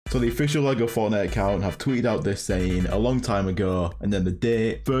So the official LEGO Fortnite account have tweeted out this saying a long time ago, and then the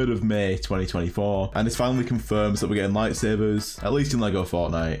date, 3rd of May 2024, and this finally confirms that we're getting lightsabers, at least in LEGO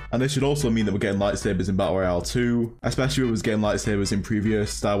Fortnite. And this should also mean that we're getting lightsabers in Battle Royale 2, especially with us getting lightsabers in previous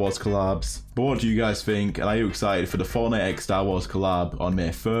Star Wars collabs. But what do you guys think, and are you excited for the Fortnite x Star Wars collab on May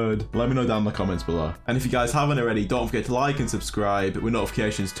 3rd? Let me know down in the comments below. And if you guys haven't already, don't forget to like and subscribe with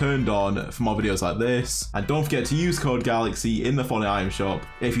notifications turned on for more videos like this. And don't forget to use code Galixcey in the Fortnite item shop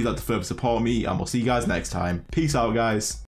if you'd like to further support me, and we'll see you guys next time. Peace out, guys.